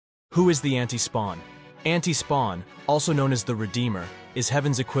Who is the Anti-Spawn? Anti-Spawn, also known as the Redeemer, is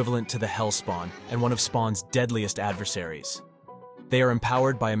Heaven's equivalent to the Hellspawn and one of Spawn's deadliest adversaries. They are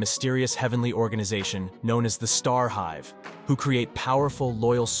empowered by a mysterious heavenly organization known as the Star Hive, who create powerful,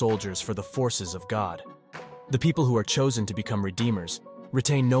 loyal soldiers for the forces of God. The people who are chosen to become Redeemers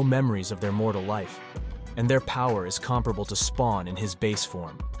retain no memories of their mortal life, and their power is comparable to Spawn in his base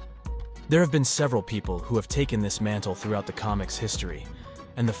form. There have been several people who have taken this mantle throughout the comics' history,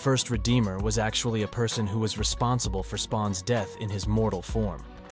 and the first Redeemer was actually a person who was responsible for Spawn's death in his mortal form.